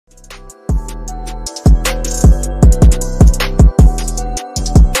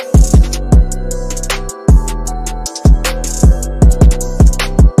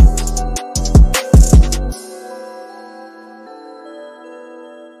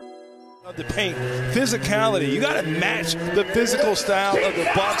The paint, physicality. You got to match the physical style of the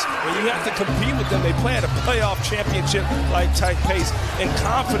Bucks, and you have to compete with them. They play at a playoff championship like type pace and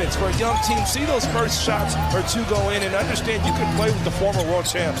confidence for a young team. See those first shots or two go in and understand you can play with the former world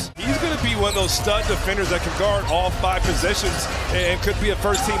champs. He's going to be one of those stud defenders that can guard all 5 possessions and could be a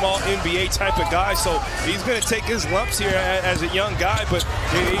first-team All-NBA type of guy. So he's going to take his lumps here as a young guy, but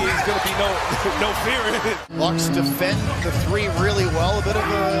he's going to be no fear in it. Bucks defend the three really well. A bit of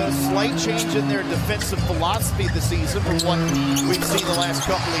a slight change in their defensive philosophy this season from what we've seen the last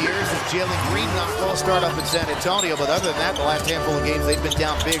couple of years as Jalen Green not well start up in San Antonio, but other than that, the last handful of games they've been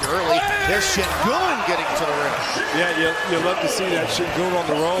down big early. There's Şengün getting to the rim. Yeah, you love to see that Şengün on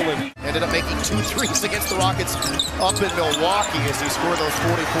the roll. And ended up making 2 threes against the Rockets up in Milwaukee as he scored those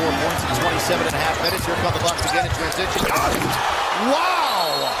 44 points in 27.5 minutes. Here come the Bucks again in transition.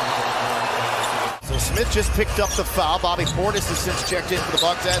 Wow! So Smith just picked up the foul. Bobby Portis has since checked in for the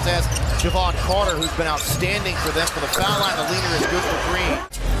Bucks, as has Javon Carter, who's been outstanding for them. For the foul line, the leader is good for Green.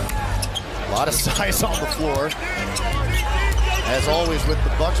 A lot of size on the floor. As always with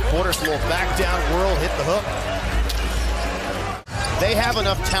the Bucks, Portis a little back down whirl, hit the hook. They have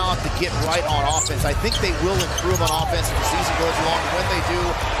enough talent to get right on offense. I think they will improve on offense as the season goes along. And when they do,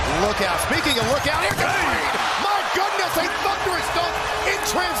 look out. Speaking of look out, here comes Green! My goodness, a thunderous dunk in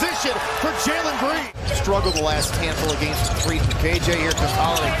transition for Jalen Green. Struggled the last handful of games from three from KJ. Here comes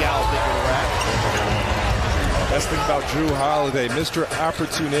Holiday galloping to the rack. That's the thing about Jrue Holiday, Mr.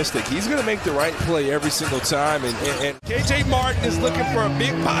 Opportunistic. He's going to make the right play every single time. And KJ Martin is looking for a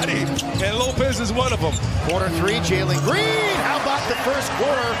big body, and Lopez is one of them. Quarter 3, Jalen Green. How about the first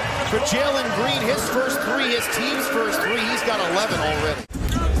quarter for Jalen Green? His first 3, his team's first 3. He's got 11 already.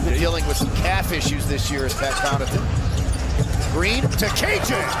 Been dealing with some calf issues this year, as Pat counted them. Green to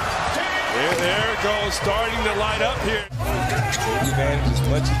KJ. There it goes, starting to light up here. Take advantage as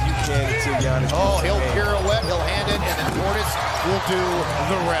much as you can until Giannis. Oh, he'll pirouette, he'll hand it, and then Portis will do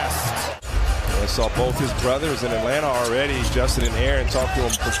the rest. I saw both his brothers in Atlanta already, Justin and Aaron, talked to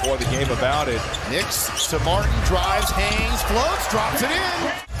him before the game about it. Knicks to Martin, drives, hangs, floats, drops it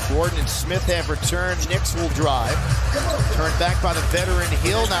in. Gordon and Smith have returned. Knicks will drive. Turned back by the veteran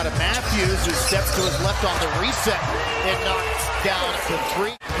Hill. Now to Matthews, who steps to his left on the reset and knocks down the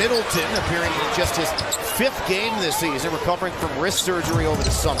 3. Middleton appearing in just his 5th game this season, recovering from wrist surgery over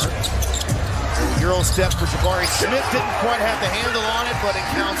the summer. Euro step for Jabari Smith. Didn't quite have the handle on it, but it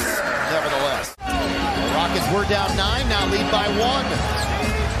counts nevertheless. The Rockets were down 9, now lead by 1.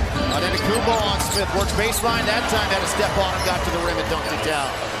 Antetokounmpo on Smith, works baseline. That time had a step on him, got to the rim and dunked it down.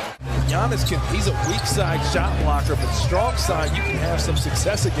 Giannis he's a weak side shot blocker, but strong side, you can have some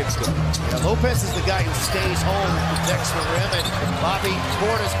success against him. Yeah, Lopez is the guy who stays home and protects the rim, and Bobby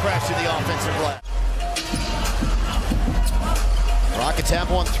Portis crashing the offensive glass. Rockets have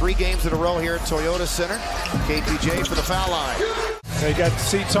won 3 games in a row here at Toyota Center. KPJ for the foul line. Now you got to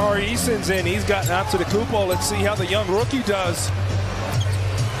see Tari Eason's in. He's gotten out to the Kupo. Let's see how the young rookie does.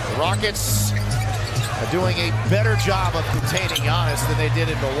 The Rockets are doing a better job of containing Giannis than they did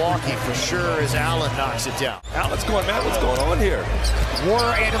in Milwaukee for sure, as Allen knocks it down. Allen's going, man, what's going on here?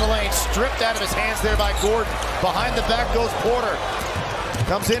 Warner into the lane, stripped out of his hands there by Gordon. Behind the back goes Porter.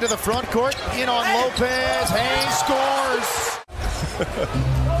 Comes into the front court, in on Lopez, Haynes scores.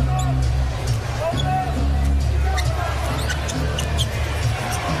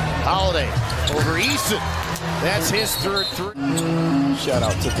 Holiday over Eason. That's his 3rd 3. Shout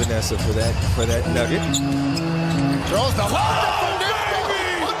out to Vanessa for that nugget. Throws the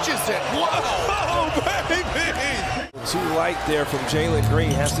punches it. Whoa, baby! Too light there from Jalen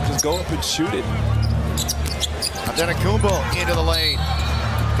Green. Has to just go up and shoot it. Antetokounmpo into the lane.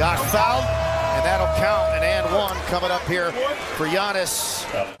 Got fouled, and that'll count. An and 1 coming up here for Giannis.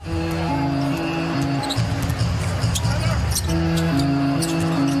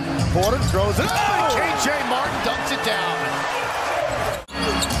 Porter throws it. KJ Martin dunks it down.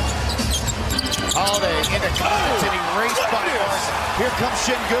 Holiday into Covington, erased by Martin. Here comes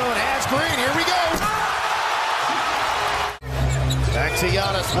Şengün, has Green, here we go. Back to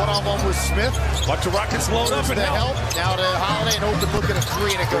Giannis, one-on-one with Smith. Watch the Rockets load up and help. Now to Holiday, an open look at a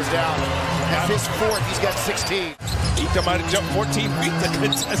 3, and it goes down. That's his 4th, he's got 16. He might have jumped 14 feet to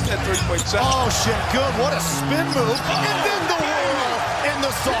contest that 3-point shot. Oh, Şengün, what a spin move. And then the whirl in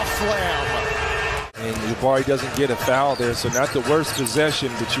the soft slam. And Jabari doesn't get a foul there, so not the worst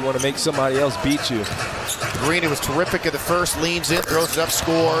possession, but you want to make somebody else beat you. Green, it was terrific at the first, leans in, throws it up,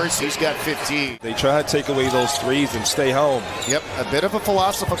 scores. He's got 15. They try to take away those threes and stay home. Yep, a bit of a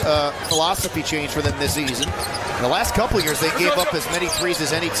philosophy change for them this season. In the last couple of years, they gave up as many threes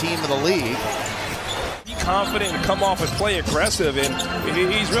as any team in the league. You confident and come off and play aggressive, and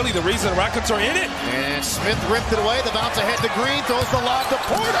he's really the reason the Rockets are in it. And Smith ripped it away. The bounce ahead to Green, throws the lob to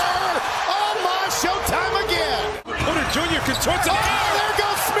Porter. Oh my, showtime again. Porter Jr. contorts it. Oh, there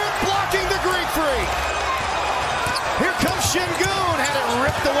goes Smith blocking the Greek free. Here comes Şengün, had it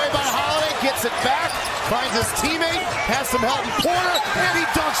ripped away by Holiday, gets it back, finds his teammate, has some help in Porter, and he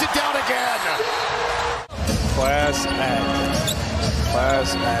dunks it down again. Class act.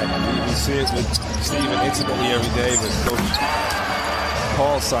 Class act. We see it with Steven intimately every day, but Coach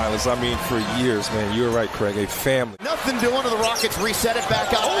Paul Silas, I mean, for years, man. You were right, Craig, a family. Nothing doing to the Rockets, reset it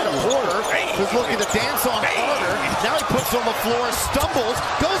back out to Porter, who's looking to dance on Carter. Now he puts on the floor, stumbles,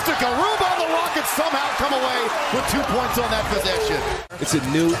 goes to Garuba. The Rockets somehow come away with 2 points on that possession. It's a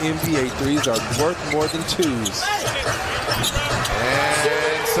new NBA. Threes are worth more than twos.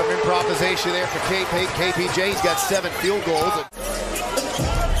 And some improvisation there for KPJ. He's got 7 field goals.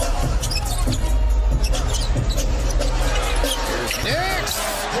 Here's Knicks.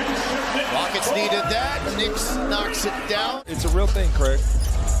 Rockets needed that. Knicks knocks it down. It's a real thing, Craig.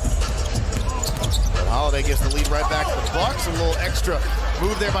 Holiday gives the lead right back to the Bucks. A little extra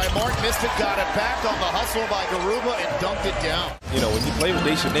move there by Mark. Missed it, got it back on the hustle by Garuba and dunked it down. You know, when you play with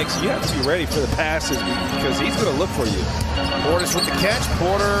Nation Knicks, you have to be ready for the passes because he's going to look for you. Portis with the catch.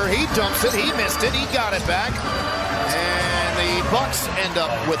 Porter, he dumps it. He missed it. He got it back. And the Bucks end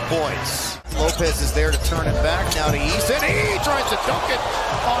up with points. Lopez is there to turn it back. Now to East, and he tries to dunk it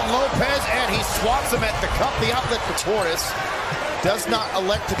on Lopez, and he swats him at the cup. The outlet for Portis. Does not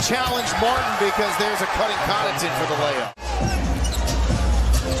elect to challenge Martin because there's a cutting Connaughton for the layup.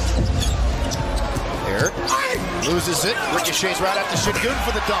 There. Loses it. Ricochets right after Şengün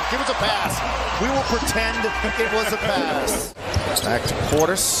for the dunk. It was a pass. We will pretend it was a pass. Back to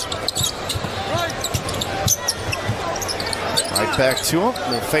Portis. Right back to him.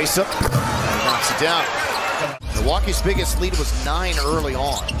 Little face up. And knocks it down. Milwaukee's biggest lead was 9 early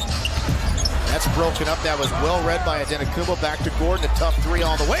on. That's broken up. That was well read by Antetokounmpo. Back to Gordon. A tough 3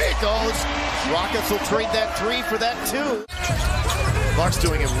 all the way it goes. Rockets will trade that 3 for that 2. Bucks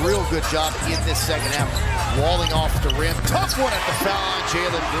doing a real good job in this second half. Walling off the rim. Tough one at the foul line.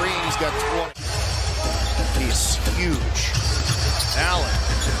 Jalen Green. He's got 20. He's huge. Allen.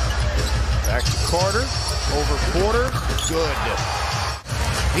 Back to Carter. Over Porter. Good.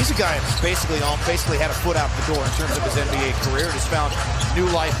 He's a guy that's basically had a foot out the door in terms of his NBA career. Has found new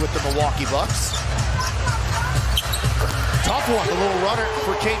life with the Milwaukee Bucks. Tough one, the little runner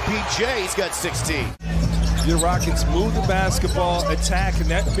for KPJ. He's got 16. Your Rockets move the basketball, attack,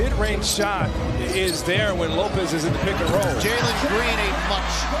 and that mid-range shot is there when Lopez is in the pick and roll. Jalen Green, a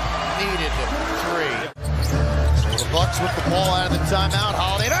much-needed 3. The Bucks with the ball out of the timeout.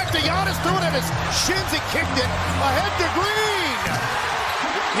 Holiday back to Giannis, threw it at his shins. He kicked it ahead to Green.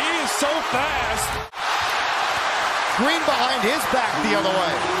 He is so fast. Green behind his back the other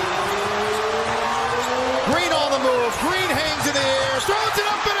way. Green on the move. Green hangs in the air, throws it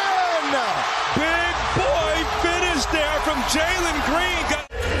up and in. Big boy finish there from Jalen Green.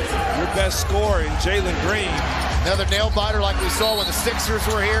 Your best scorer in Jalen Green. Another nail biter like we saw when the Sixers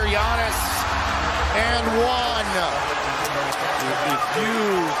were here. Giannis and 1.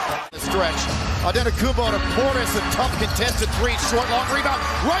 The stretch. Antetokounmpo to Portis, a tough contested 3, short, long rebound,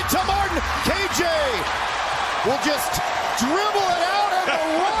 right to Martin. KJ will just dribble it out, and the